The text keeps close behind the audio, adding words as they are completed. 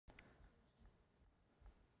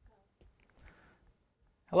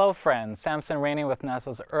Hello friends, Samson Rainey with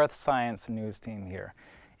NASA's Earth Science News team here.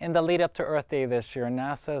 In the lead up to Earth Day this year,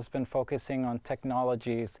 NASA has been focusing on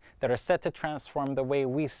technologies that are set to transform the way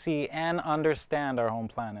we see and understand our home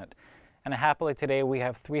planet. And happily today we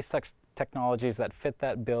have three such technologies that fit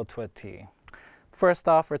that bill to a T. First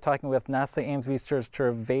off, we're talking with NASA Ames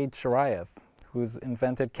researcher Ved Chirayath, who's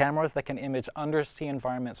invented cameras that can image undersea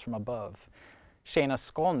environments from above. Shayna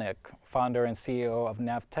Skolnik, founder and CEO of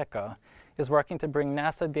Navteca, is working to bring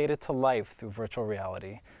NASA data to life through virtual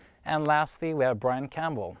reality. And lastly, we have Brian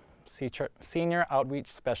Campbell, Senior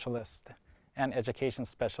Outreach Specialist and Education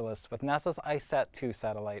Specialist with NASA's ISAT-2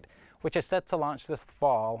 satellite, which is set to launch this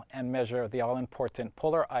fall and measure the all-important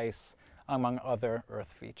polar ice, among other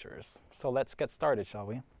Earth features. So let's get started, shall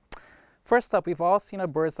we? First up, we've all seen a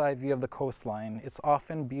bird's eye view of the coastline. It's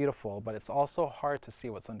often beautiful, but it's also hard to see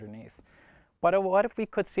what's underneath. But what if we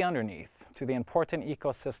could see underneath to the important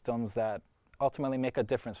ecosystems that ultimately make a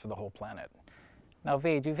difference for the whole planet? Now,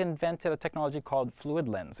 Ved, you've invented a technology called fluid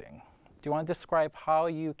lensing. Do you want to describe how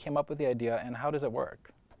you came up with the idea and how does it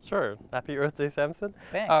work? Sure. Happy Earth Day, Samson.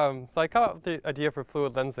 Thanks. So I came up with the idea for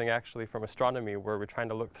fluid lensing actually from astronomy, where we're trying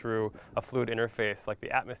to look through a fluid interface like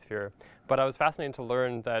the atmosphere. But I was fascinated to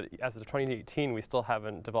learn that as of 2018, we still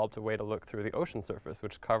haven't developed a way to look through the ocean surface,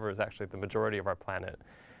 which covers actually the majority of our planet.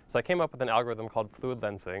 So I came up with an algorithm called fluid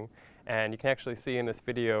lensing, and you can actually see in this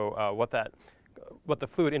video what the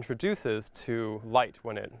fluid introduces to light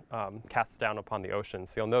when it casts down upon the ocean.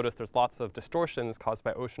 So you'll notice there's lots of distortions caused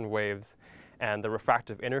by ocean waves and the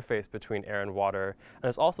refractive interface between air and water. And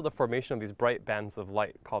there's also the formation of these bright bands of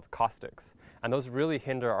light called caustics. And those really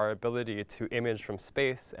hinder our ability to image from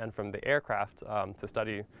space and from the aircraft to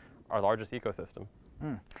study our largest ecosystem.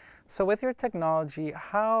 So with your technology,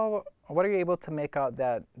 what are you able to make out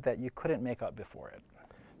that you couldn't make out before it?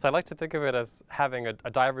 So I like to think of it as having a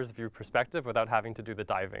diver's view perspective without having to do the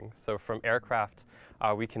diving. So from aircraft,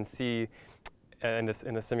 we can see in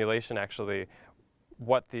the simulation actually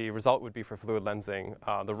what the result would be for fluid lensing.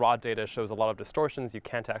 The raw data shows a lot of distortions. You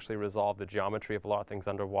can't actually resolve the geometry of a lot of things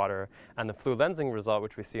underwater. And the fluid lensing result,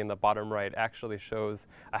 which we see in the bottom right, actually shows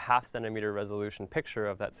a 0.5 centimeter resolution picture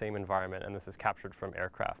of that same environment, and this is captured from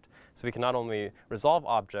aircraft. So we can not only resolve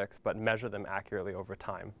objects, but measure them accurately over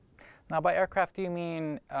time. Now, by aircraft, do you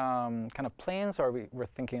mean kind of planes, or we're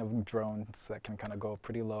thinking of drones that can kind of go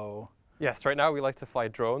pretty low? Yes, right now we like to fly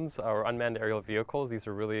drones or unmanned aerial vehicles. These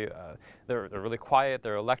are really, they're really quiet,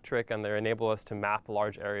 they're electric, and they enable us to map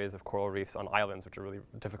large areas of coral reefs on islands, which are really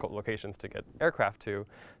difficult locations to get aircraft to.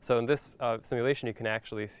 So in this simulation, you can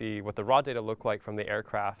actually see what the raw data look like from the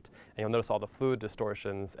aircraft, and you'll notice all the fluid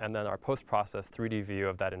distortions, and then our post-process 3D view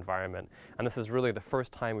of that environment. And this is really the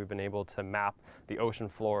first time we've been able to map the ocean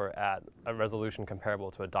floor at a resolution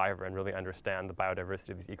comparable to a diver and really understand the biodiversity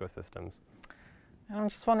of these ecosystems. And I'm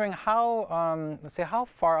just wondering how, let's say, how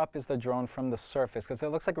far up is the drone from the surface? Because it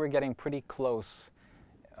looks like we're getting pretty close,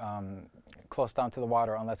 close down to the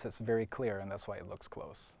water, unless it's very clear, and that's why it looks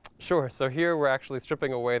close. Sure. So here we're actually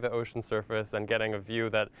stripping away the ocean surface and getting a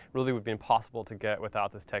view that really would be impossible to get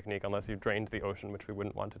without this technique unless you drained the ocean, which we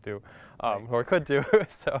wouldn't want to do, or could do.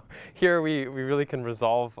 So here we really can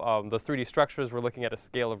resolve those 3D structures. We're looking at a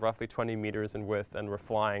scale of roughly 20 meters in width, and we're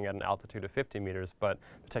flying at an altitude of 50 meters, but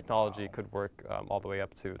the technology could work all the way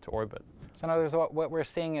up to orbit. So in other words, what we're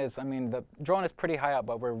seeing is, I mean, the drone is pretty high up,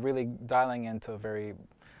 but we're really dialing into a very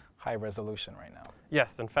high resolution right now.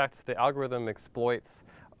 Yes. In fact, the algorithm exploits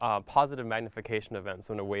positive magnification events.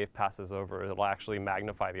 When a wave passes over, it'll actually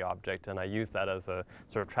magnify the object, and I use that as a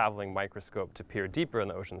sort of traveling microscope to peer deeper in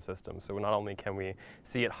the ocean system. So not only can we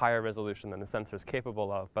see at higher resolution than the sensor is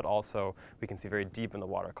capable of, but also we can see very deep in the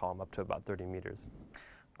water column, up to about 30 meters.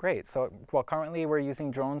 Great. So, well, currently we're using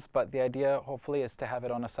drones, but the idea, hopefully, is to have it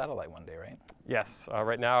on a satellite one day, right? Yes.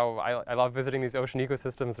 Right now, I love visiting these ocean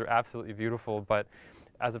ecosystems. They're absolutely beautiful, but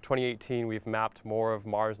as of 2018, we've mapped more of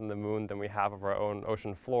Mars and the Moon than we have of our own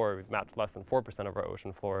ocean floor. We've mapped less than 4% of our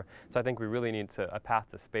ocean floor. So I think we really need a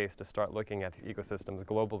path to space to start looking at these ecosystems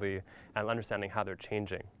globally and understanding how they're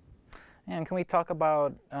changing. And can we talk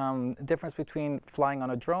about the difference between flying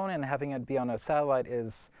on a drone and having it be on a satellite?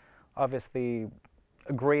 Is obviously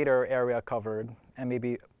a greater area covered and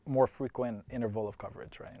maybe more frequent interval of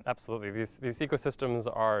coverage, right? Absolutely. These ecosystems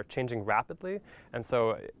are changing rapidly, and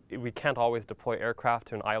so we can't always deploy aircraft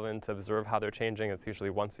to an island to observe how they're changing. It's usually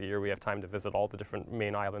once a year we have time to visit all the different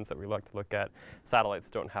main islands that we like to look at. Satellites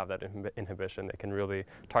don't have that inhibition. They can really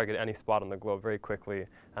target any spot on the globe very quickly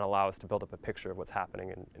and allow us to build up a picture of what's happening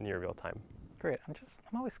in near real time. Great. I'm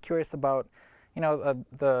always curious about,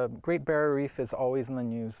 the Great Barrier Reef is always in the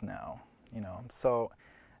news now, so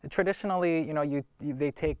traditionally, you know,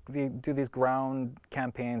 they do these ground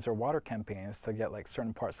campaigns or water campaigns to get like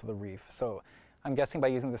certain parts of the reef. So I'm guessing by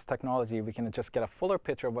using this technology, we can just get a fuller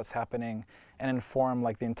picture of what's happening and inform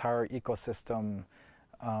like the entire ecosystem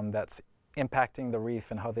that's impacting the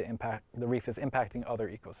reef and how the reef is impacting other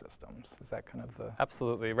ecosystems. Is that kind of the...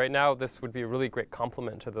 Absolutely. Right now, this would be a really great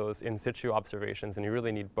complement to those in situ observations, and you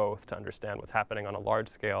really need both to understand what's happening on a large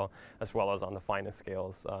scale as well as on the finest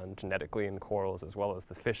scales, genetically in corals, as well as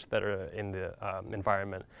the fish that are in the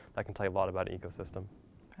environment. That can tell you a lot about an ecosystem.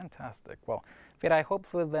 Fantastic. Well, Ved, I hope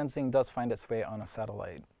fluid lensing does find its way on a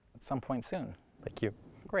satellite at some point soon. Thank you.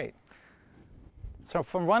 Great. So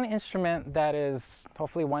from one instrument that is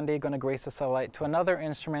hopefully one day going to grace a satellite to another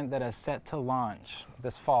instrument that is set to launch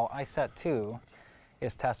this fall, ICET-2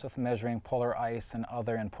 is tasked with measuring polar ice and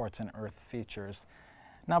other important Earth features.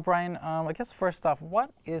 Now, Brian, I guess first off,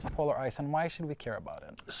 what is polar ice and why should we care about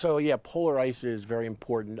it? So yeah, polar ice is very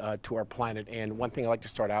important to our planet, and one thing I like to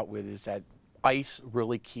start out with is that ice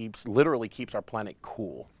really literally keeps our planet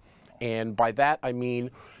cool. And by that I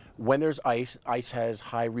mean, when there's ice, ice has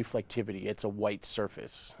high reflectivity. It's a white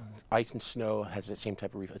surface. Ice and snow has the same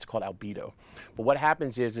type of it's called albedo. But what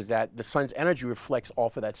happens is that the sun's energy reflects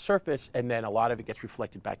off of that surface, and then a lot of it gets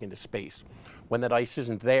reflected back into space. When that ice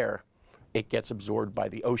isn't there, it gets absorbed by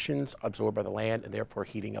the oceans, absorbed by the land, and therefore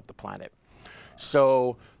heating up the planet.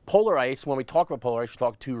 So polar ice, when we talk about polar ice, we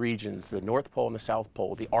talk two regions, the North Pole and the South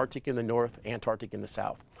Pole, the Arctic in the north, Antarctic in the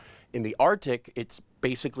south. In the Arctic, it's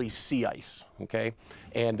basically sea ice, okay?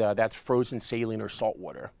 And that's frozen saline or salt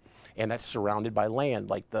water. And that's surrounded by land,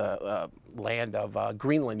 like the land of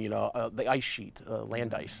Greenland, you know, the ice sheet,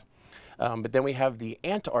 land ice. But then we have the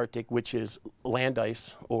Antarctic, which is land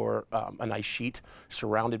ice or an ice sheet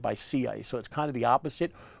surrounded by sea ice. So it's kind of the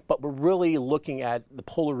opposite, but we're really looking at the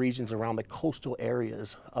polar regions around the coastal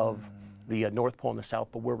areas of the North Pole and the South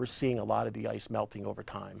Pole, where we're seeing a lot of the ice melting over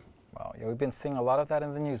time. Wow, yeah, we've been seeing a lot of that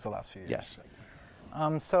in the news the last few years.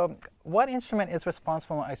 Yes. So what instrument is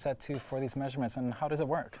responsible in ICET-2 for these measurements, and how does it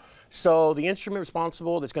work? So the instrument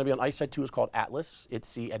responsible that's going to be on ICET-2 is called ATLAS.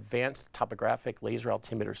 It's the Advanced Topographic Laser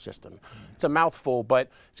Altimeter System. It's a mouthful, but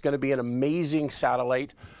it's going to be an amazing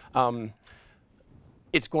satellite.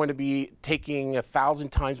 It's going to be taking 1,000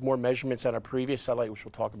 times more measurements than our previous satellite, which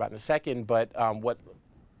we'll talk about in a second. But what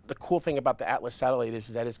the cool thing about the ATLAS satellite is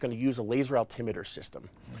that it's going to use a laser altimeter system.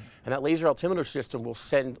 And that laser altimeter system will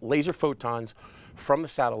send laser photons from the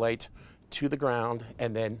satellite to the ground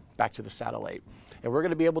and then back to the satellite. And we're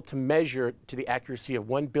going to be able to measure to the accuracy of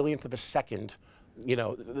 1/1000th of a second, you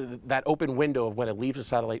know, that open window of when it leaves the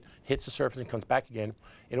satellite, hits the surface and comes back again,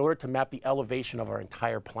 in order to map the elevation of our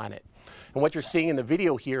entire planet. And what you're seeing in the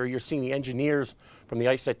video here, you're seeing the engineers from the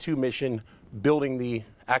ICET-2 mission building the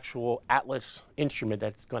actual ATLAS instrument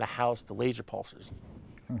that's going to house the laser pulses.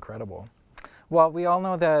 Incredible. Well, we all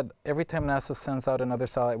know that every time NASA sends out another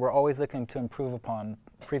satellite, we're always looking to improve upon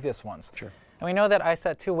previous ones. Sure. And we know that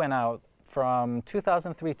ICET-2 went out from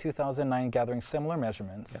 2003, 2009, gathering similar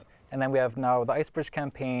measurements. Yep. And then we have now the Icebridge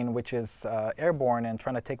campaign, which is airborne and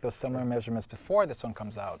trying to take those similar measurements before this one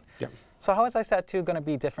comes out. Yep. So how is ICET-2 going to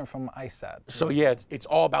be different from ICET? So yeah, it's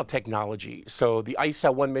all about technology. So the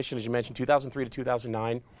ICET-1 mission, as you mentioned, 2003 to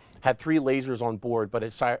 2009, had 3 lasers on board, but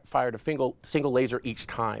it fired a single laser each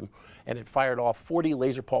time, and it fired off 40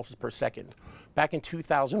 laser pulses per second. Back in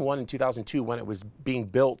 2001 and 2002, when it was being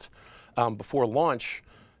built before launch,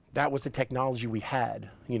 that was the technology we had.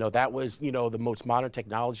 You know, that was, you know, the most modern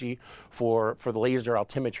technology for the laser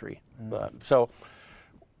altimetry. So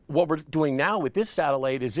what we're doing now with this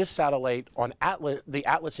satellite is this satellite on ATLAS, the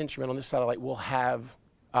ATLAS instrument on this satellite will have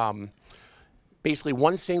basically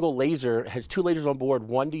one single laser, has 2 lasers on board,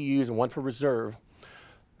 one to use and one for reserve.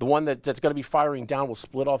 The one that's going to be firing down will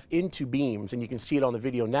split off into beams, and you can see it on the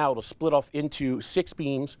video now. It'll split off into 6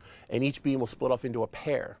 beams, and each beam will split off into a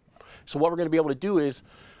pair. So what we're going to be able to do is,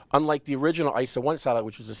 unlike the original ICET-1 satellite,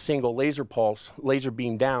 which was a single laser pulse, laser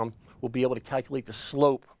beam down, we'll be able to calculate the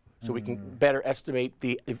slope so we can better estimate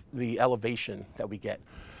the elevation that we get.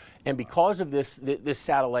 And because of this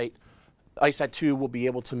satellite, ICET-2 will be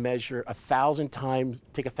able to measure 1,000 times,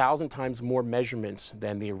 take 1,000 times more measurements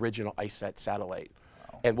than the original ICET satellite.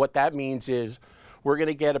 Wow. And what that means is we're going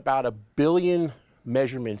to get about 1 billion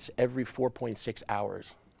measurements every 4.6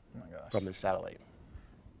 hours from the satellite.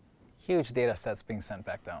 Huge data sets being sent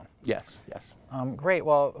back down. Yes, yes. Great.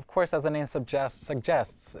 Well, of course, as the name suggests,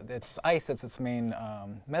 it's ice, it's its main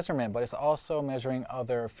measurement, but it's also measuring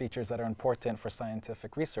other features that are important for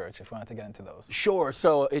scientific research, if we want to get into those. Sure.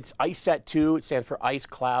 So it's ICET-2. It stands for Ice,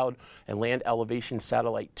 Cloud, and Land Elevation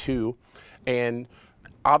Satellite 2. And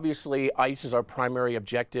obviously, ice is our primary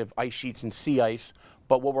objective, ice sheets and sea ice.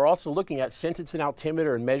 But what we're also looking at, since it's an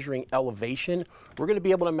altimeter and measuring elevation, we're going to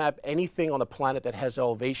be able to map anything on the planet that has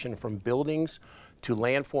elevation, from buildings to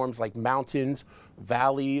landforms like mountains,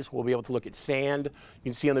 valleys. We'll be able to look at sand. You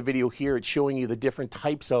can see on the video here, it's showing you the different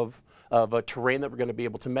types of terrain that we're going to be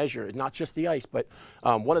able to measure. Not just the ice, but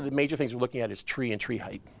one of the major things we're looking at is tree and tree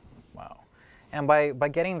height. Wow. And by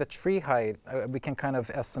getting the tree height, we can kind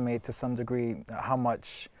of estimate to some degree how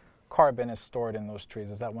much carbon is stored in those trees.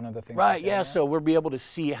 Is that one of the things? Right, yeah, so we'll be able to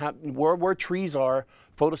see how, where trees are,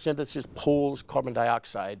 photosynthesis pulls carbon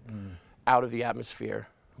dioxide out of the atmosphere.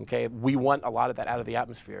 Okay, we want a lot of that out of the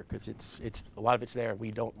atmosphere because it's a lot of it's there.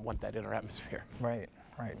 We don't want that in our atmosphere. Right,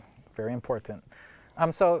 right, very important.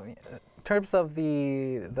 So in terms of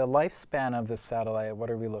the lifespan of this satellite, what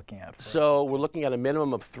are we looking at? So we're looking at a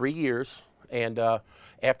minimum of 3 years. And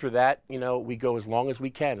after that, you know, we go as long as we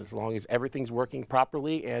can, as long as everything's working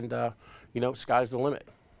properly, and, you know, sky's the limit.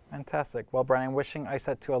 Fantastic. Well, Brian, I'm wishing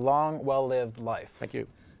ISAT to a long, well-lived life. Thank you.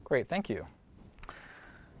 Great, thank you.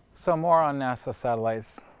 So more on NASA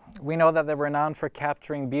satellites. We know that they're renowned for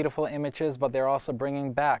capturing beautiful images, but they're also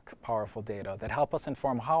bringing back powerful data that help us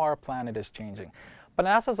inform how our planet is changing. But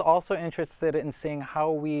NASA's also interested in seeing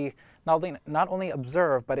how we not only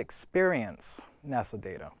observe, but experience NASA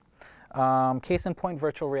data. Case in point,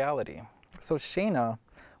 virtual reality. So Shayna,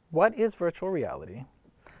 what is virtual reality,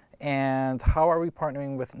 and how are we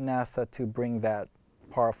partnering with NASA to bring that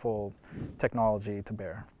powerful technology to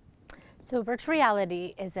bear? So virtual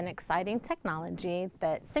reality is an exciting technology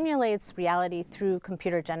that simulates reality through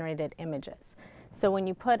computer-generated images. So when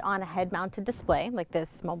you put on a head-mounted display, like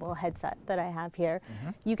this mobile headset that I have here,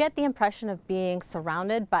 you get the impression of being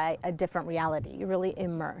surrounded by a different reality. You're really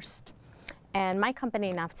immersed. And my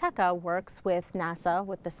company, Navteca, works with NASA,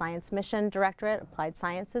 with the Science Mission Directorate, Applied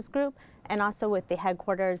Sciences Group, and also with the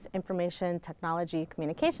Headquarters Information Technology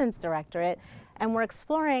Communications Directorate. And we're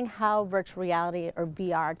exploring how virtual reality, or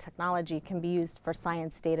VR technology, can be used for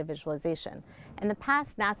science data visualization. In the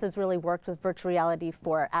past, NASA's really worked with virtual reality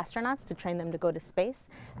for astronauts to train them to go to space.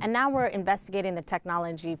 And now we're investigating the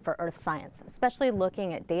technology for Earth science, especially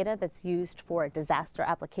looking at data that's used for disaster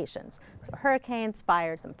applications, so hurricanes,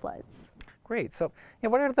 fires, and floods. Great. So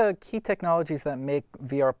what are the key technologies that make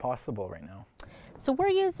VR possible right now? So we're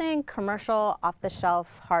using commercial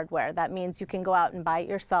off-the-shelf hardware. That means you can go out and buy it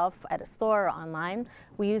yourself at a store or online.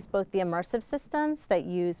 We use both the immersive systems that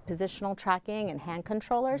use positional tracking and hand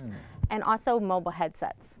controllers, and also mobile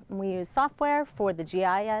headsets. We use software for the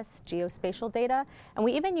GIS, geospatial data, and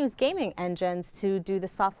we even use gaming engines to do the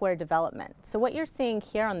software development. So what you're seeing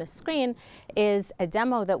here on the screen is a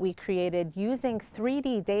demo that we created using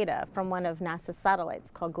 3D data from one of NASA's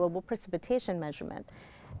satellites called Global Precipitation Measurement.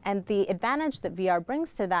 And the advantage that VR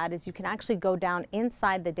brings to that is you can actually go down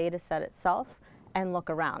inside the data set itself and look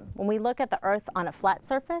around. When we look at the Earth on a flat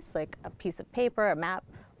surface, like a piece of paper, a map,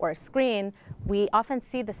 or a screen, we often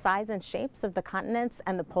see the size and shapes of the continents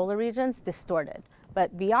and the polar regions distorted.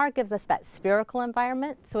 But VR gives us that spherical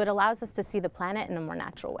environment, so it allows us to see the planet in a more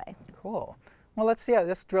natural way. Cool. Well, let's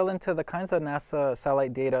drill into the kinds of NASA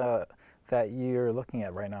satellite data that you're looking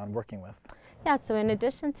at right now and working with. Yeah, so in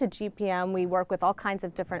addition to GPM, we work with all kinds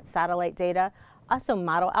of different satellite data, also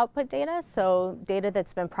model output data, so data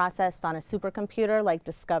that's been processed on a supercomputer like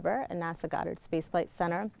Discover at NASA Goddard Space Flight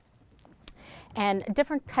Center, and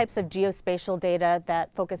different types of geospatial data that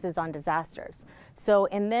focuses on disasters. So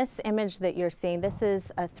in this image that you're seeing, this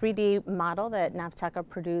is a 3D model that Navteca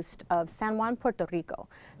produced of San Juan, Puerto Rico.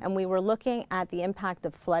 And we were looking at the impact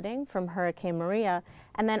of flooding from Hurricane Maria,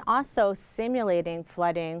 and then also simulating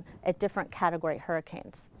flooding at different category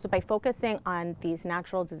hurricanes. So by focusing on these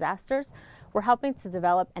natural disasters, we're helping to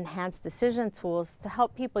develop enhanced decision tools to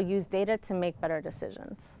help people use data to make better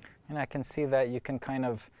decisions. And I can see that you can kind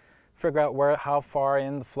of figure out how far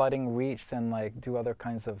in the flooding reached and do other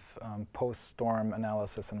kinds of post-storm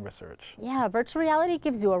analysis and research. Yeah, virtual reality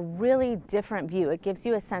gives you a really different view. It gives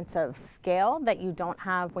you a sense of scale that you don't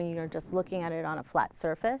have when you're just looking at it on a flat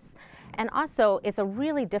surface. And also, it's a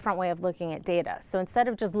really different way of looking at data. So instead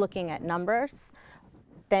of just looking at numbers,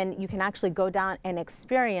 then you can actually go down and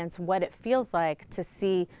experience what it feels like to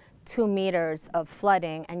see 2 meters of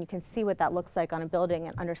flooding, and you can see what that looks like on a building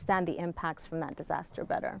and understand the impacts from that disaster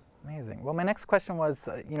better. Amazing. Well, my next question was,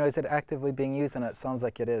 is it actively being used? And it sounds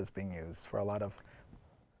like it is being used for a lot of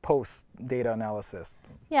post-data analysis.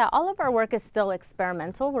 Yeah, all of our work is still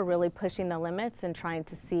experimental. We're really pushing the limits and trying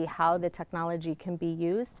to see how the technology can be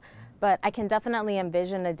used. But I can definitely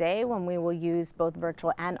envision a day when we will use both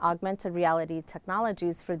virtual and augmented reality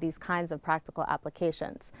technologies for these kinds of practical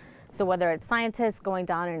applications. So whether it's scientists going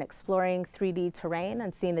down and exploring 3D terrain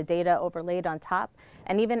and seeing the data overlaid on top,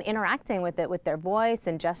 and even interacting with it with their voice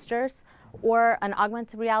and gestures, or an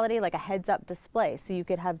augmented reality like a heads-up display. So you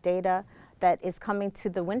could have data that is coming to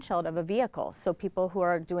the windshield of a vehicle. So people who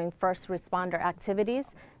are doing first responder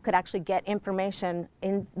activities could actually get information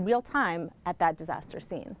in real time at that disaster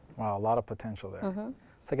scene. Wow, a lot of potential there. So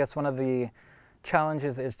I guess one of the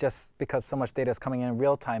challenges is just because so much data is coming in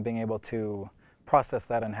real time, being able to process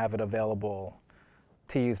that and have it available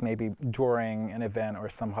to use maybe during an event or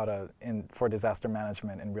somehow for disaster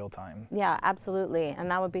management in real time. Yeah, absolutely. And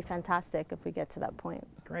that would be fantastic if we get to that point.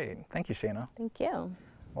 Great. Thank you, Shayna. Thank you.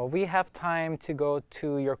 Well, we have time to go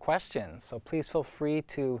to your questions, so please feel free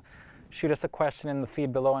to shoot us a question in the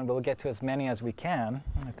feed below and we'll get to as many as we can.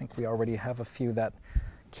 I think we already have a few that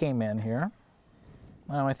came in here.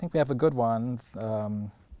 I think we have a good one.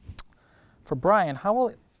 For Brian,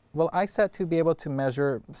 how will ISAT-2 be able to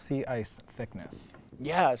measure sea ice thickness?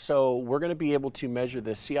 Yeah, so we're going to be able to measure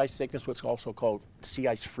the sea ice thickness, what's also called sea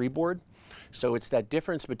ice freeboard. So it's that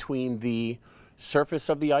difference between the surface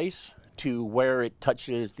of the ice to where it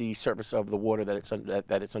touches the surface of the water that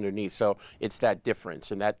it's underneath. So it's that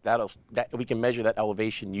difference, and that we can measure that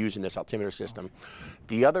elevation using this altimeter system.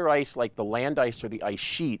 The other ice, like the land ice or the ice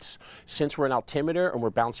sheets, since we're an altimeter and we're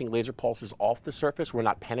bouncing laser pulses off the surface, we're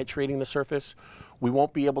not penetrating the surface, we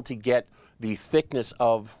won't be able to get the thickness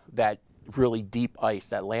of that really deep ice,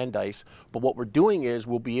 that land ice. But what we're doing is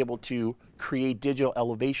we'll be able to create digital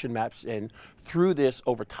elevation maps, and through this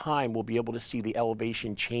over time we'll be able to see the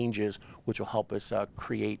elevation changes, which will help us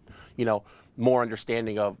create, more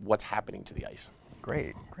understanding of what's happening to the ice.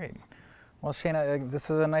 Great, great. Well, Shayna,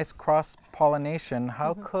 this is a nice cross-pollination.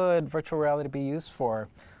 How could virtual reality be used for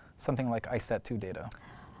something like ISAT-2 data?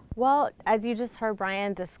 Well, as you just heard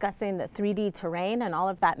Brian discussing the 3D terrain and all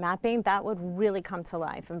of that mapping, that would really come to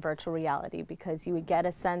life in virtual reality because you would get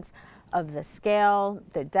a sense of the scale,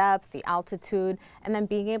 the depth, the altitude, and then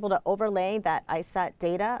being able to overlay that ISAT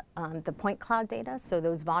data, the point cloud data, so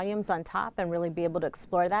those volumes on top, and really be able to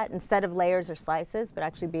explore that instead of layers or slices, but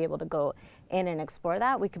actually be able to go in and explore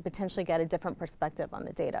that. We could potentially get a different perspective on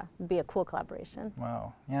the data. It'd be a cool collaboration.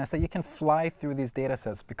 Wow. Yeah, so you can fly through these data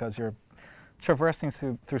sets because you're traversing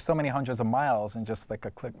through so many hundreds of miles in just like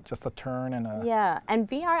a click, just a turn and a... Yeah, and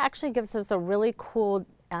VR actually gives us a really cool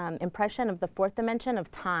impression of the fourth dimension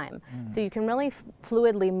of time. So you can really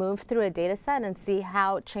fluidly move through a data set and see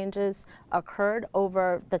how changes occurred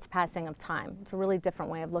over the passing of time. It's a really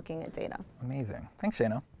different way of looking at data. Amazing. Thanks,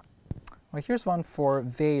 Shayna. Well, here's one for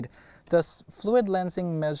Ved. Does fluid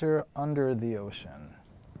lensing measure under the ocean?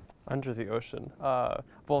 Under the ocean.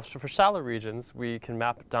 Well, for shallow regions, we can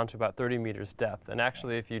map down to about 30 meters depth. And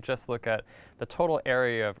actually, if you just look at the total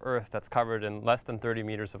area of Earth that's covered in less than 30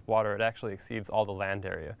 meters of water, it actually exceeds all the land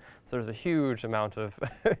area. So there's a huge amount of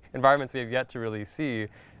environments we have yet to really see.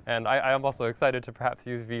 And I am also excited to perhaps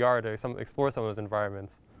use VR to explore some of those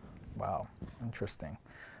environments. Wow, interesting.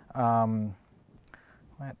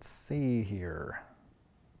 Let's see here.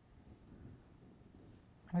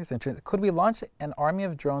 Could we launch an army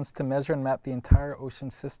of drones to measure and map the entire ocean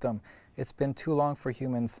system? It's been too long for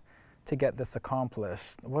humans to get this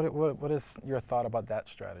accomplished. What is your thought about that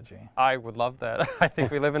strategy? I would love that. I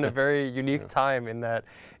think we live in a very unique time in that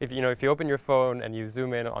if you open your phone and you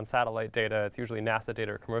zoom in on satellite data, it's usually NASA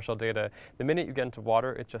data or commercial data. The minute you get into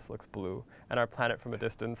water, it just looks blue, and our planet from a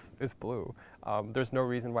distance is blue. There's no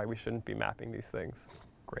reason why we shouldn't be mapping these things.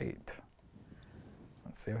 Great.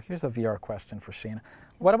 Let's see, here's a VR question for Shayna.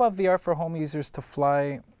 What about VR for home users to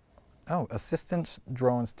fly assistance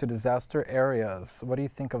drones to disaster areas? What do you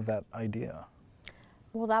think of that idea?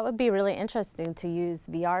 Well, that would be really interesting to use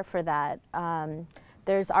VR for that.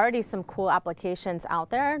 There's already some cool applications out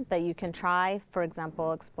there that you can try, for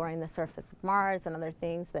example, exploring the surface of Mars and other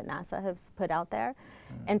things that NASA has put out there.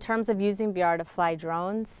 In terms of using VR to fly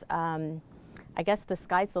drones, I guess the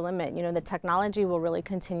sky's the limit. The technology will really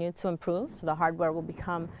continue to improve, so the hardware will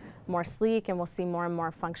become more sleek and we'll see more and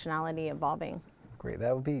more functionality evolving. Great.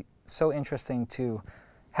 That would be so interesting to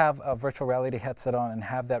have a virtual reality headset on and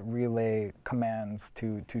have that relay commands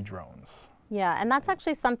to drones. Yeah, and that's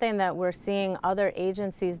actually something that we're seeing other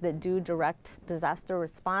agencies that do direct disaster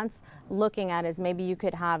response looking at, is maybe you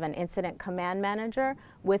could have an incident command manager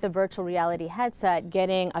with a virtual reality headset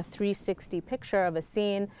getting a 360 picture of a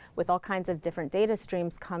scene with all kinds of different data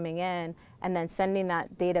streams coming in, and then sending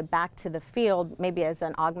that data back to the field, maybe as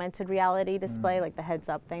an augmented reality display, like the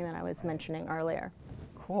heads-up thing that I was mentioning earlier.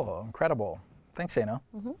 Cool, incredible. Thanks, Shayna.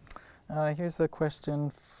 Here's a question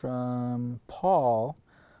from Paul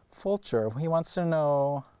Fulcher. He wants to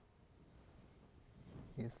know,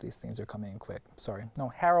 These things are coming in quick. Sorry. No,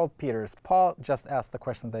 Harold Peters. Paul just asked the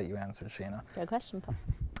question that you answered, Shayna. Good question, Paul.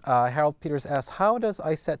 Harold Peters asked, how does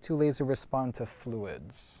iSet-2 laser respond to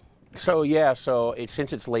fluids? So yeah,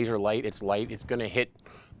 since it's laser light, it's going to hit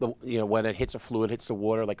when it hits a fluid, hits the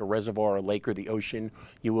water like a reservoir or a lake or the ocean,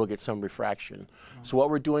 you will get some refraction. So what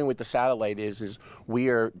we're doing with the satellite is we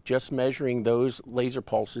are just measuring those laser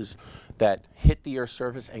pulses that hit the Earth's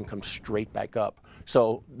surface and come straight back up.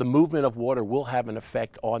 So the movement of water will have an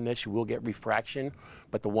effect on this. You will get refraction,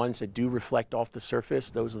 but the ones that do reflect off the surface,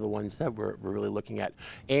 those are the ones that we're really looking at.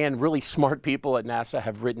 And really smart people at NASA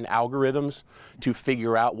have written algorithms to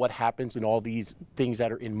figure out what happens in all these things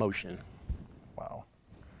that are in motion. Wow.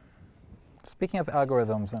 Speaking of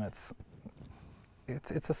algorithms, and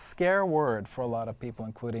it's a scare word for a lot of people,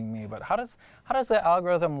 including me, but how does the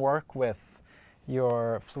algorithm work with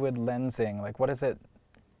your fluid lensing? Like, what is it?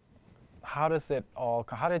 How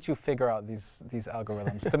did you figure out these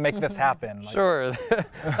algorithms to make this happen? Like, sure,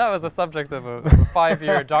 that was the subject of a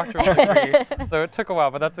 5-year doctoral degree, so it took a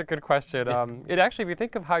while, but that's a good question. It actually, if you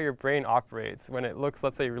think of how your brain operates, when it looks,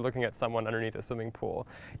 let's say you're looking at someone underneath a swimming pool,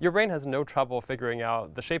 your brain has no trouble figuring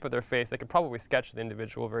out the shape of their face. They could probably sketch the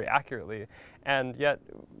individual very accurately, and yet,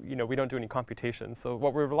 we don't do any computation. So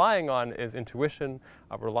what we're relying on is intuition,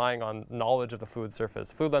 relying on knowledge of the fluid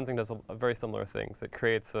surface. Fluid lensing does a very similar things. It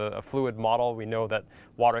creates a fluid model. We know that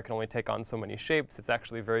water can only take on so many shapes. It's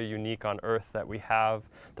actually very unique on Earth that we have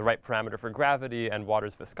the right parameter for gravity and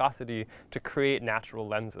water's viscosity to create natural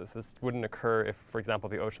lenses. This wouldn't occur if, for example,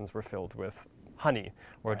 the oceans were filled with honey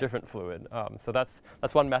or a different fluid. So that's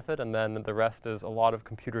one method, and then the rest is a lot of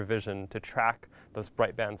computer vision to track those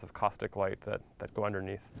bright bands of caustic light that go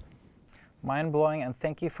underneath. Mind-blowing, and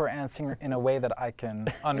thank you for answering in a way that I can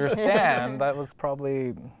understand. That was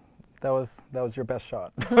your best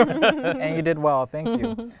shot. And you did well, thank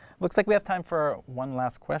you. Looks like we have time for one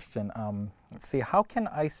last question. Let's see, how can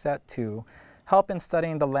iSet-2 help in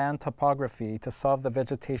studying the land topography to solve the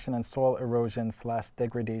vegetation and soil erosion /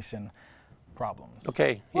 degradation problems?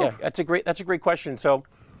 Okay, yeah, that's a great question. So,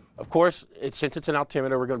 of course, since it's an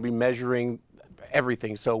altimeter, we're going to be measuring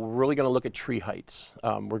everything. So we're really going to look at tree heights.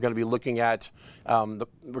 We're going to be looking at, we're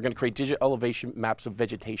going to create digital elevation maps of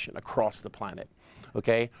vegetation across the planet.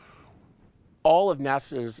 Okay. All of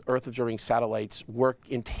NASA's Earth-observing satellites work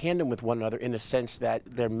in tandem with one another in the sense that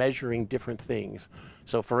they're measuring different things.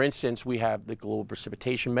 So, for instance, we have the Global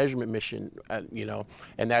Precipitation Measurement Mission,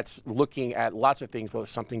 and that's looking at lots of things, but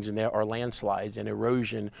some things in there are landslides and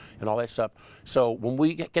erosion and all that stuff. So when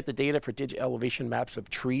we get the data for digital elevation maps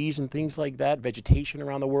of trees and things like that, vegetation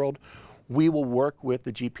around the world, we will work with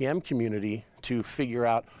the GPM community to figure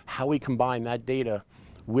out how we combine that data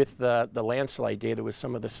with the landslide data with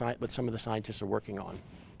some of the scientists are working on.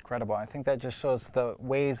 Incredible. I think that just shows the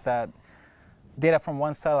ways that data from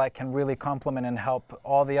one satellite can really complement and help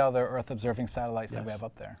all the other Earth-observing satellites that we have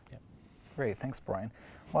up there. Yep. Great. Thanks, Brian.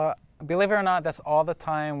 Well, believe it or not, that's all the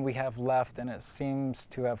time we have left, and it seems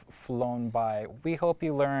to have flown by. We hope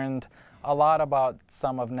you learned a lot about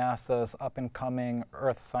some of NASA's up-and-coming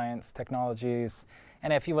Earth science technologies.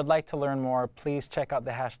 And if you would like to learn more, please check out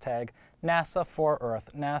the hashtag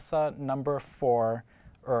NASA4Earth, NASA #4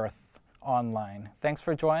 Earth online. Thanks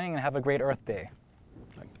for joining, and have a great Earth Day.